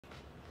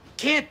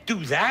can't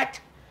do that.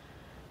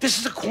 This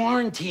is a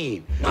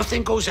quarantine.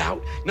 Nothing goes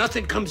out,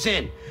 nothing comes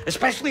in.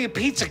 Especially a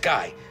pizza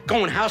guy.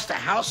 Going house to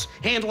house,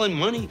 handling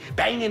money,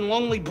 banging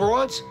lonely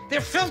broads. They're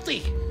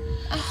filthy.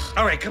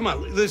 All right, come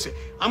on, listen.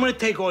 I'm gonna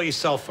take all your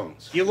cell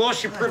phones. You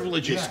lost your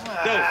privileges.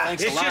 No,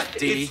 thanks a lot,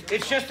 D.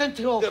 It's just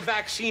until the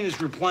vaccine is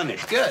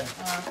replenished. Good.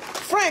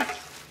 Frank,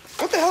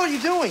 what the hell are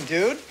you doing,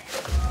 dude?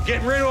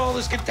 Getting rid of all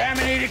this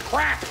contaminated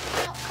crap.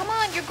 Oh, come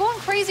on, you're going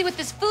crazy with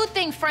this food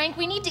thing, Frank.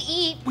 We need to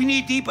eat. We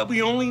need to eat, but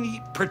we only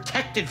need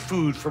protected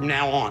food from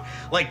now on.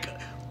 Like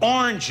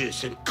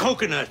oranges and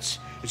coconuts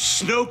and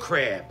snow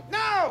crab.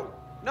 No!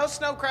 No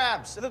snow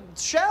crabs. The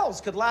shells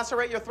could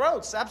lacerate your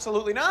throats.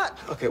 Absolutely not.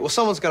 Okay, well,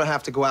 someone's gonna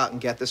have to go out and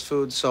get this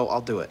food, so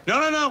I'll do it.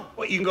 No.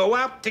 Well, you can go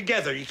out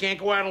together. You can't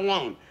go out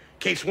alone. In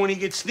case one of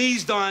you gets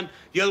sneezed on,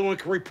 the other one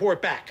can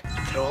report back. Look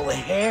at all the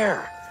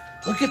hair.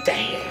 Look at the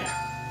hair.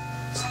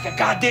 It's like a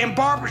goddamn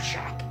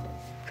barbershop.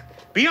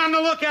 Be on the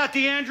lookout,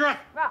 Deandra.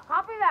 Yeah,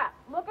 copy that.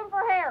 Looking for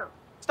hair.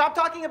 Stop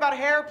talking about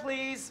hair,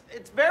 please.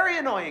 It's very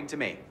annoying to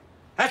me.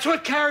 That's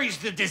what carries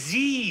the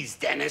disease,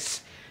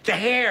 Dennis. The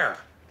hair.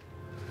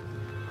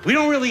 We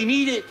don't really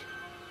need it.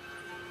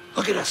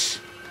 Look at us.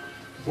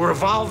 We're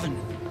evolving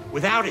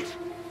without it.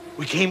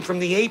 We came from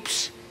the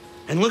apes,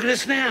 and look at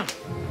us now.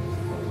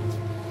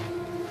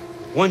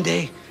 One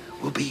day,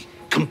 we'll be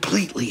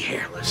completely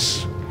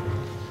hairless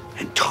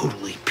and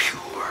totally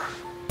pure.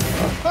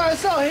 All right,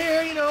 so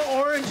here, you know,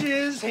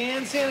 oranges,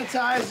 hand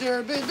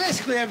sanitizer,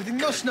 basically everything.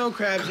 No snow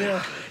crabs, you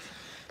know.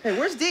 Hey,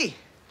 where's D?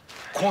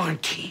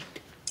 Quarantined.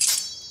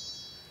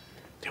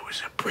 There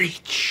was a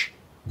breach.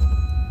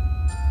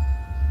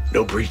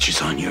 No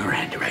breaches on your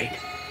end, right?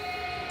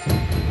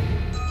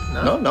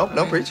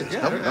 No breaches.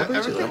 Yeah, No breaches.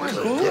 everything was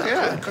cool.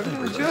 Yeah, everything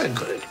was good.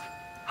 Good.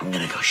 I'm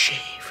gonna go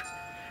shave.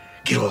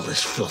 Get all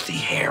this filthy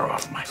hair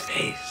off my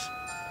face.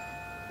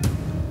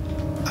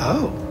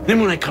 Oh. Then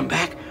when I come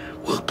back,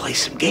 we'll play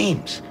some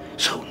games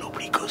so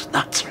nobody goes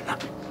nuts or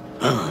nothing.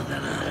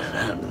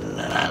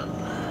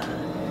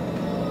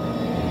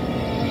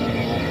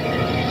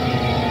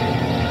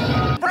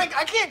 Frank,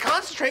 I can't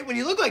concentrate when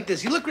you look like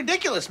this. You look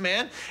ridiculous,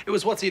 man. It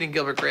was what's eating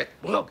Gilbert Grape.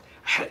 Well,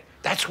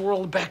 that's where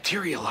all the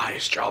bacteria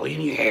lies, Charlie,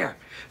 in your hair.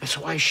 That's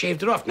why I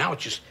shaved it off. Now it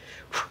just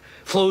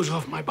flows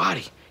off my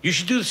body. You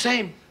should do the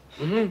same.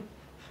 Mm-hmm.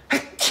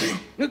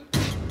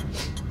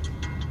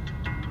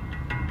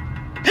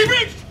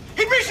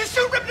 He reached his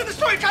suit, ripped in the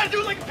store. He tried to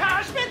do it like a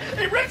punishment.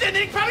 He ripped it, and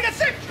then he probably got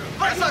sick.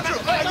 That's not true.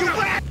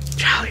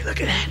 Charlie, look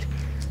at that.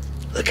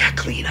 Look how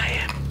clean I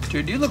am.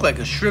 Dude, you look like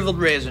a shriveled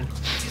raisin.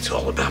 It's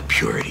all about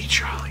purity,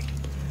 Charlie.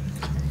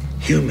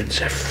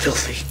 Humans are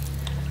filthy,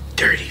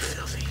 dirty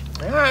filthy.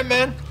 All right,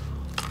 man.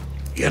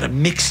 You gotta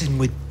mix in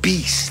with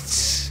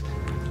beasts.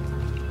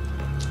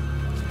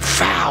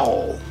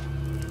 Foul.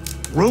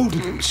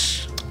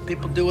 Rodents.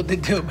 People do what they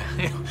do,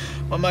 man.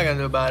 What am I gonna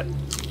do about it?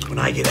 When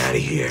I get out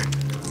of here,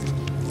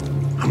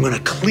 I'm gonna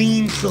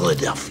clean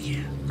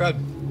Philadelphia. Good.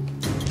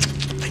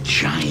 A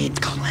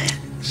giant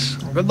cleanse.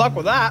 Good luck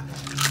with that.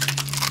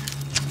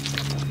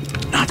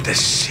 Not the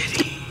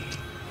city,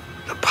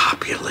 the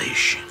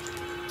population.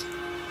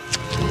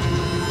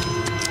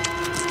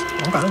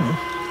 Okay.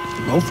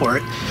 Go for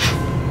it.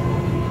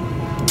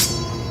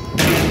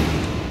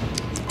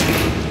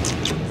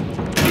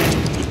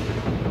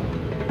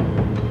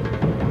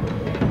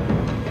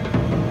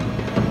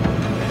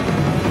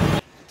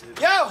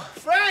 Yo,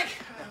 Frank,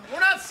 we're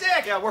not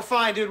sick. Yeah, we're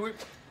fine, dude.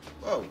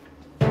 Whoa.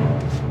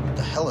 What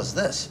the hell is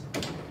this?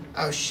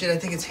 Oh, shit, I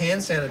think it's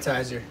hand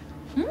sanitizer.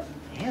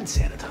 Hand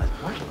sanitizer.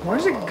 What?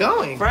 Where's it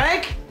going?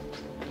 Frank?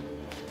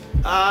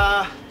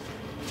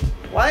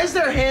 Why is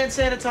there hand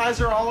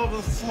sanitizer all over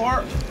the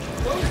floor?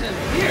 What's in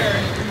here?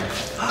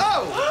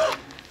 Oh!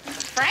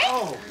 Frank?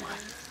 Oh, my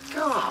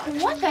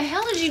God. What the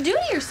hell did you do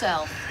to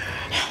yourself?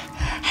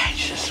 I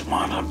just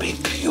wanna be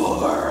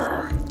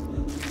pure.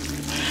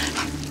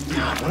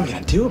 God, what are we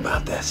gonna do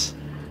about this?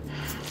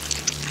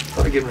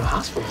 Probably get him to the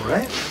hospital,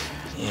 right?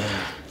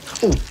 Yeah.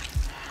 Oh,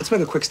 let's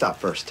make a quick stop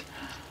first.